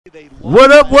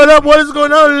What up, what up, what is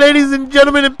going on, ladies and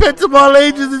gentlemen and pets of all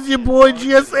ages? It's your boy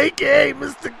GS, aka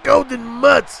Mr. Golden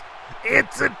Mutts. And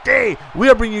today, we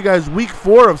are bringing you guys week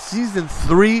 4 of season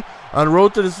 3 on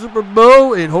road to the Super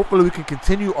Bowl. And hopefully we can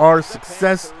continue our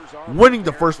success winning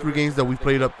the first 3 games that we've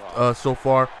played up so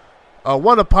far. I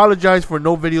want to apologize for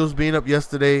no videos being up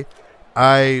yesterday.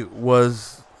 I'm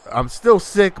still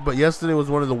sick, but yesterday was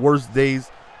one of the worst days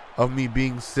of me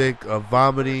being sick, of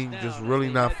vomiting, just really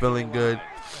not feeling good.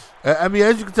 I mean,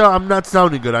 as you can tell, I'm not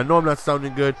sounding good. I know I'm not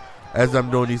sounding good as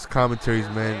I'm doing these commentaries,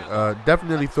 man.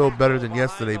 Definitely feel better than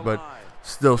yesterday, but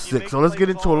still sick. So let's get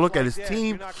into a look at his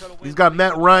team. He's got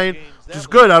Matt Ryan, which is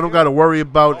good. I don't got to worry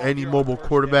about any mobile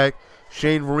quarterback.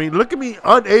 Shane Vereen. Look at me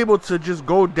unable to just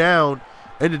go down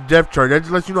in the depth chart. That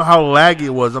just lets you know how laggy it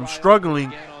was. I'm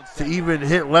struggling to even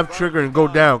hit left trigger and go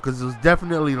down because it was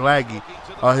definitely laggy.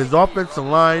 His offensive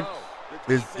line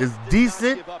is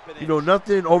decent, you know,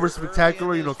 nothing over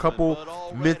spectacular, you know, a couple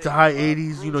mid to high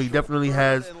 80s. You know, he definitely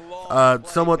has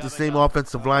somewhat the same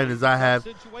offensive line as I have.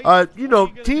 You know,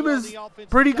 team is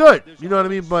pretty good, you know what I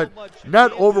mean, but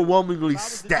not overwhelmingly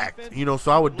stacked, you know,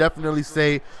 so I would definitely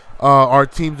say our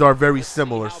teams are very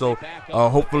similar. So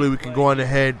hopefully we can go on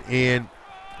ahead and,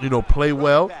 you know, play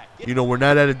well. You know, we're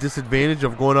not at a disadvantage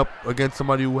of going up against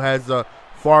somebody who has a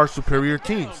far superior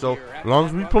team. So as long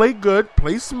as we play good,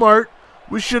 play smart,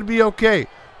 we should be okay.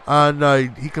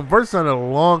 And he converts on a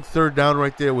long third down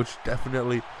right there, which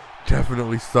definitely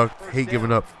sucked. Hate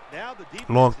giving up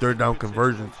long third down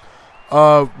conversions.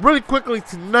 Really quickly,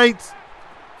 tonight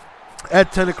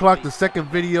at 10 o'clock, the second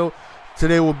video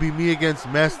today will be me against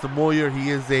Master Moyer. He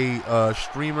is a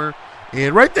streamer.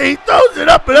 And right there, he throws it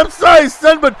up, and I'm sorry,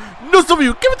 son, but no some of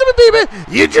you. Give it to me,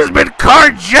 baby. You just been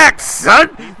carjacked,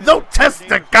 son. Don't test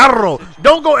the carro.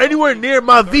 Don't go anywhere near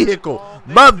my vehicle.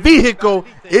 My vehicle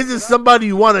isn't somebody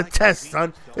you want to test,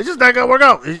 son. It's just not going to work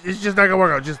out. It's just not going to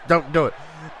work out. Just don't do it.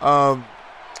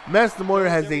 Master Moyer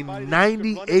has a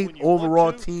 98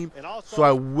 overall team, so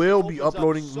I will be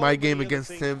uploading my game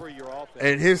against him.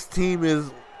 And his team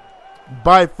is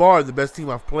by far the best team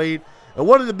I've played. And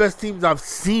one of the best teams I've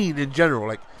seen in general.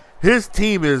 Like, his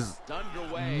team is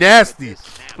nasty.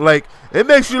 Like, it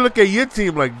makes you look at your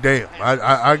team like, damn,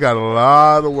 I got a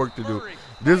lot of work to do.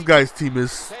 This guy's team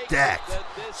is stacked.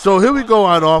 So here we go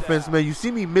on offense, man. You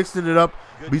see me mixing it up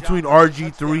between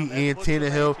RG3 and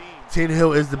Tannehill.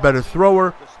 Tannehill is the better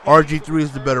thrower. RG3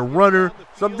 is the better runner.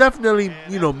 So I'm definitely,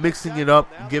 you know, mixing it up,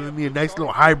 giving me a nice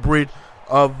little hybrid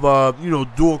of, you know,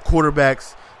 dual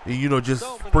quarterbacks. And, you know, just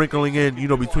sprinkling in, you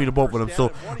know, between the both of them.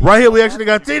 So right here we actually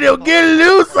got Tannehill get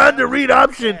loose on the read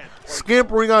option,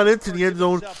 scampering on into the end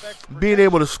zone, being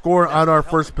able to score on our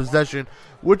first possession,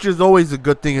 which is always a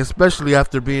good thing, especially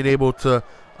after being able to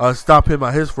stop him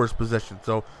on his first possession.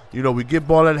 So, you know, we get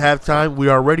ball at halftime. We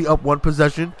are already up 1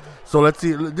 possession. So let's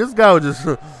see. This guy was just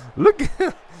look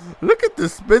at the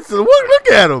spin.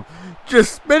 Look at him.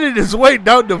 Just spinning his way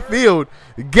down the field,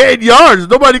 getting yards.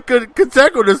 Nobody could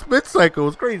tackle the spin cycle. It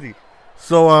was crazy.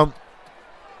 So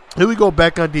here we go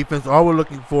back on defense. All we're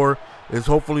looking for is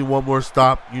hopefully one more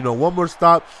stop. You know, one more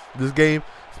stop. This game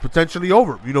is potentially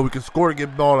over. You know, we can score and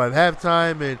get ball at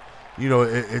halftime, and you know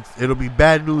it'll be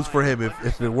bad news for him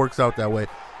if it works out that way.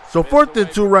 So 4th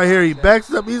and 2 right here. He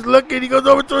backs up. He's looking. He goes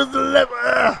over towards the left,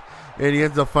 and he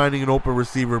ends up finding an open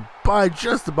receiver by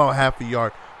just about half a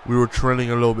yard. We were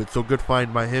trailing a little bit, so good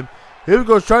find by him. Here we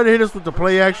go, trying to hit us with the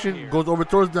play action. Goes over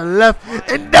towards the left,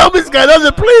 and Delman's got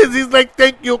other plays. He's like,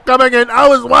 thank you, coming in. I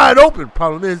was wide open.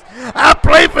 Problem is, I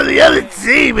play for the other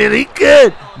team, and he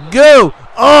could go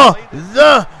all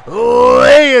the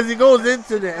way as he goes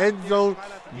into the end zone,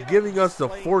 giving us a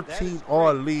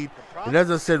 14-all lead. And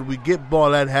as I said, we get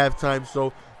ball at halftime,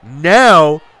 so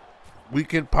now we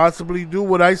can possibly do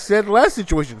what I said last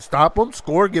situation. Stop them,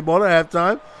 score, get ball at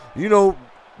halftime. You know,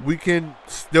 we can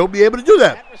still be able to do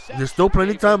that. There's still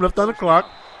plenty of time left on the clock.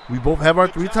 We both have our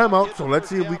 3 timeouts, so let's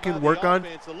see if we can work on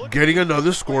getting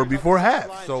another score before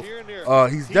half. So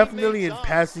he's definitely in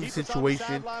passing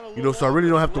situation, you know, so I really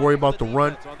don't have to worry about the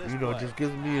run. You know, it just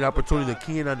gives me an opportunity to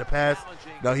key in on the pass.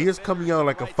 Now, he is coming out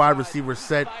like a 5-receiver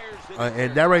set,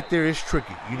 and that right there is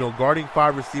tricky. You know, guarding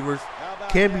 5 receivers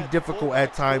can be difficult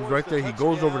at times. Right there, he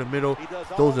goes over the middle,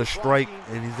 throws a strike,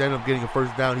 and he's ended up getting a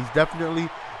first down. He's definitely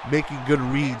making good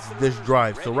reads this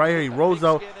drive. So right here, he rolls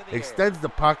out, extends the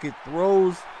pocket,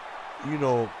 throws, you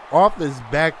know, off his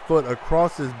back foot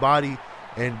across his body,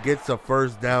 and gets a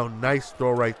first down. Nice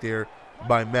throw right there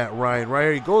by Matt Ryan. Right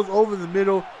here, he goes over the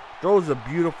middle, throws a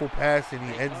beautiful pass, and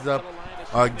he ends up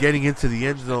getting into the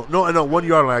end zone. No, 1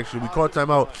 yard line actually. We call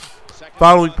timeout.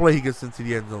 Following play, he gets into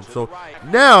the end zone. So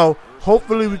now,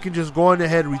 hopefully, we can just go on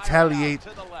ahead, retaliate,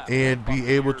 and be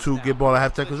able to get ball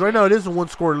at halftime. Because right now it is a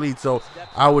one-score lead, so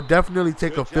I would definitely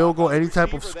take a field goal, any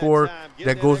type of score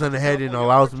that goes on ahead and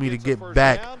allows me to get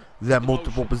back that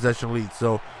multiple possession lead.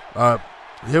 So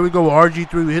here we go with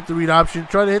RG3. We hit the read option,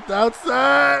 trying to hit the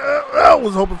outside. I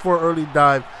was hoping for an early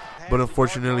dive, but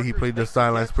unfortunately he played the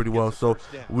sidelines pretty well. So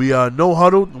we no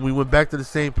huddled. We went back to the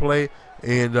same play,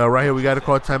 and right here we got to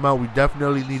call timeout. We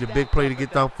definitely need a big play to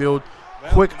get downfield.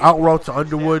 Quick out route to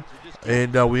Underwood,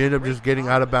 and we end up just getting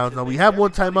out of bounds. Now we have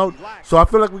one timeout, so I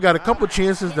feel like we got a couple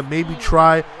chances to maybe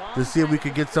try to see if we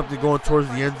could get something going towards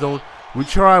the end zone. We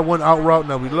try one out route.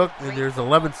 Now we look, and there's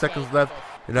 11 seconds left,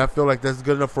 and I feel like that's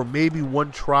good enough for maybe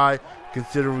one try,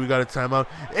 considering we got a timeout.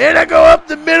 And I go up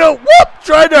the middle. Whoop!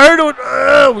 Tried to hurdle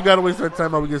it. We got to waste our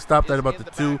timeout. We get stopped at about the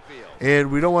 2,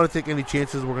 and we don't want to take any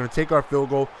chances. We're going to take our field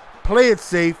goal, play it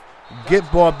safe, get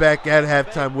ball back at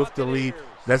halftime with the lead.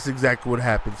 That's exactly what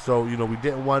happened. So, we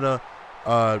didn't want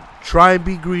to try and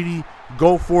be greedy,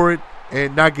 go for it,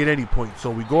 and not get any points. So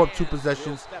we go up 2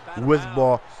 possessions with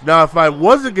ball. Now, if I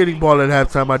wasn't getting ball at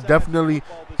halftime, I definitely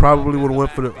probably would have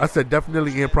went for I said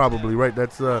definitely and probably, right?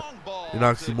 That's an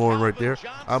oxymoron right there.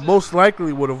 I most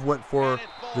likely would have went for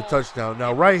the touchdown.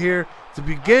 Now, right here, to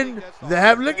begin the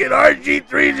half, look at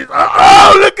RG3.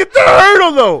 Look at the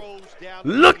hurdle, though.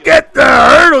 Look at the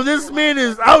hurdle. This man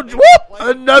is out. Whoop!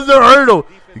 Another hurdle.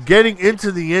 Getting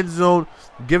into the end zone,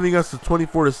 giving us a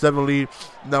 24-7 lead.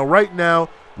 Now, right now,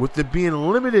 with it being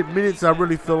limited minutes, I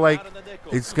really feel like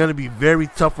it's going to be very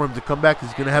tough for him to come back.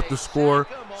 He's going to have to score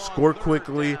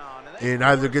quickly, and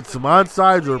either get some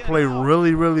onside or play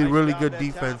really, really, really good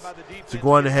defense to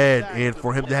go on ahead and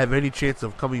for him to have any chance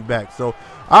of coming back. So,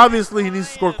 obviously, he needs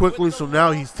to score quickly, so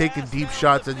now he's taking deep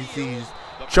shots. As you see, he's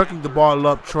chucking the ball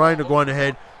up, trying to go on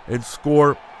ahead and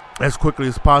score as quickly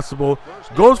as possible.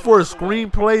 Goes for a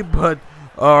screenplay, but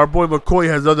our boy McCoy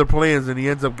has other plans, and he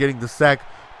ends up getting the sack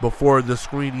before the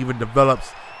screen even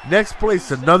develops. Next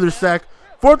place, another sack.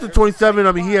 4th and 27.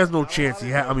 I mean, he has no chance.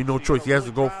 No choice. He has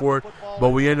to go for it. But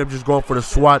we end up just going for the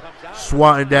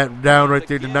swatting that down right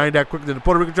there, denying that quicker than the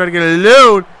Puerto Rican trying to get it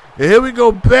alone. And here we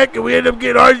go back, and we end up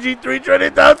getting RG3 trying to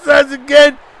hit the outsides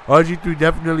again. RG3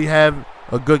 definitely have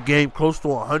a good game, close to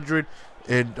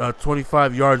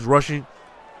 125 yards rushing.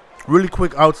 Really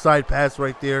quick outside pass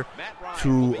right there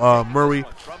to Murray.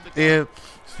 And,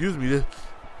 excuse me,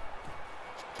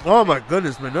 oh my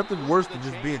goodness, man, nothing worse than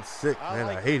just being sick, man.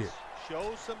 I hate it.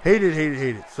 Hate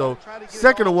it. So,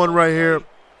 2nd and 1 right here.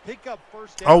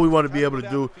 All we want to be able to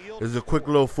do is a quick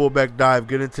little fullback dive,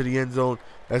 get into the end zone.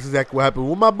 That's exactly what happened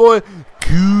with my boy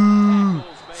Q.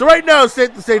 So right now, it's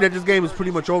safe to say that this game is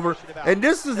pretty much over. And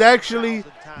this is actually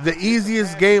the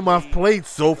easiest game I've played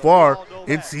so far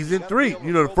in Season 3.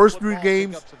 The first 3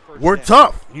 games were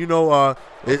tough.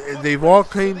 They've all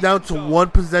came down to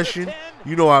one possession.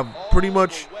 I've pretty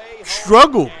much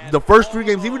struggled the first 3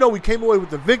 games, even though we came away with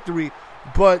the victory.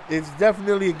 But it's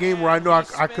definitely a game where I know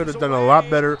I could have done a lot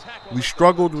better. We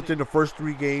struggled within the first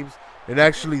 3 games. And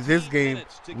actually, this game,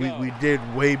 we did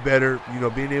way better,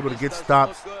 being able to get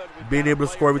stops, being able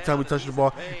to score every time we touch the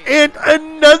ball. And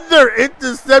another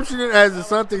interception as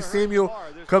Asante Samuel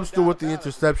comes through with the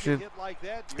interception.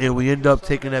 And we end up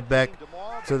taking that back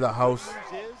to the house.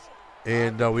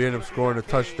 And we end up scoring a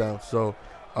touchdown. So,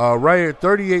 right here,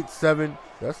 38-7.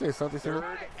 Did I say Asante Samuel?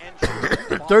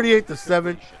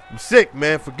 38-7. I'm sick,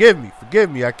 man. Forgive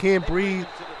me. I can't breathe.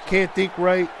 Can't think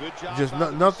right. Just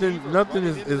nothing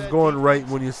is going right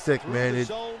when you're sick, man.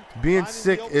 Being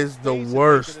sick is the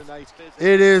worst.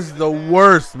 It is the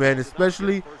worst, man,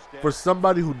 especially for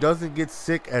somebody who doesn't get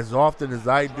sick as often as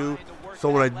I do. So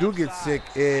when I do get sick,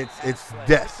 it's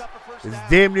death. It's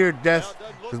damn near death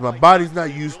because my body's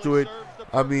not used to it.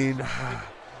 I mean,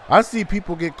 I see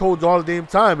people get colds all the damn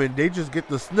time and they just get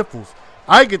the sniffles.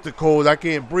 I get the cold. I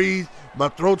can't breathe. My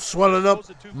throat's swelling up.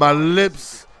 My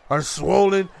lips are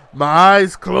swollen. My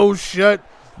eyes closed shut.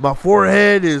 My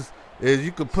forehead is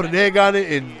you could put an egg on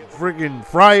it and freaking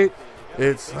fry it.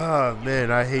 It's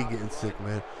man, I hate getting sick,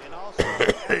 man.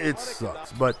 It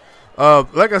sucks. But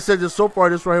like I said, just so far,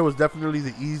 this right here was definitely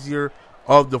the easier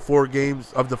of the 4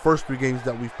 games, of the first 3 games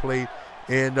that we've played.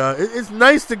 And it's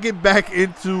nice to get back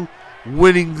into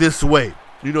winning this way.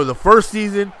 The first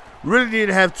season really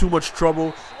didn't have too much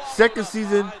trouble. Second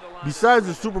season, besides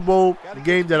the Super Bowl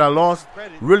game that I lost,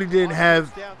 really didn't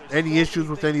have any issues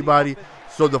with anybody.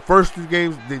 So the first 2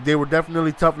 games, they were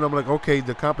definitely tough. And I'm like, okay,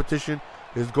 the competition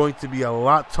is going to be a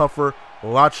lot tougher, a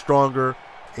lot stronger.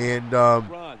 And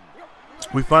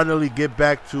we finally get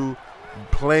back to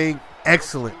playing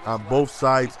excellent on both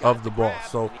sides of the ball.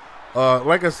 So,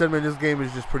 like I said, man, this game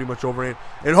is just pretty much over.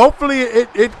 And hopefully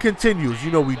it continues.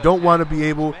 We don't want to be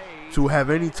able to have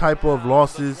any type of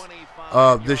losses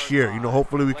this year. You know,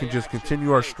 hopefully we can just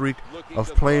continue our streak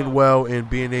of playing well and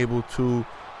being able to,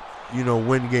 you know,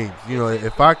 win games. You know,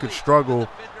 if I could struggle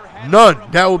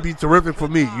none, that would be terrific for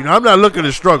me. You know, I'm not looking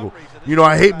to struggle. You know,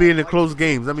 I hate being in close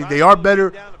games. I mean, they are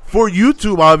better for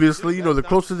YouTube, obviously. You know, the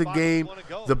closer the game,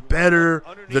 the better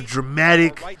the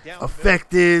dramatic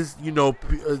effect is. You know,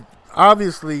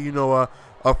 obviously, you know, a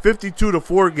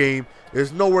 52-4 game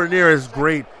is nowhere near as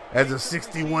great as a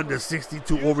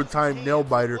 61-62 overtime nail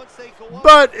biter.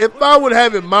 But if I would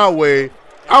have it my way,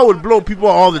 I would blow people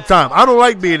out all the time. I don't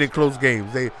like being in close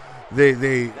games. They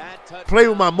play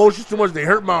with my emotions too much. They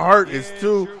hurt my heart. It's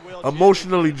too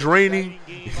emotionally draining.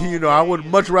 You know, I would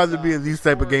much rather be in these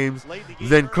type of games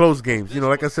than close games. You know,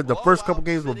 like I said, the first couple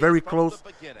games were very close,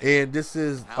 and this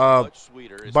is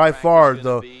by far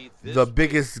the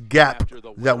biggest gap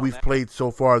that we've played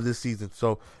so far this season.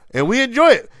 So, and we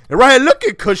enjoy it. And right here, look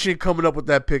at Cushing coming up with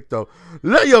that pick, though.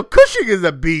 Look, yo, Cushing is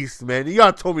a beast, man.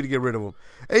 Y'all told me to get rid of him.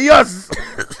 And y'all,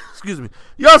 excuse me,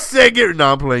 y'all said get rid.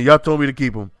 No, I'm playing. Y'all told me to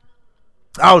keep him.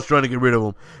 I was trying to get rid of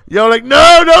him. Y'all like,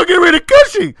 no, don't get rid of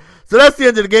Cushing. So that's the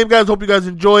end of the game, guys. Hope you guys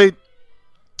enjoyed.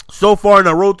 So far in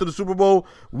our road to the Super Bowl,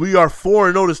 we are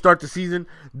 4-0 to start the season.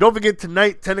 Don't forget,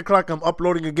 tonight, 10 o'clock, I'm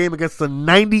uploading a game against the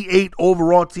 98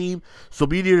 overall team. So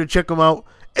be there to check them out.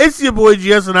 It's your boy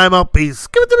GS, and I'm out. Peace.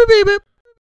 Give it to me, baby.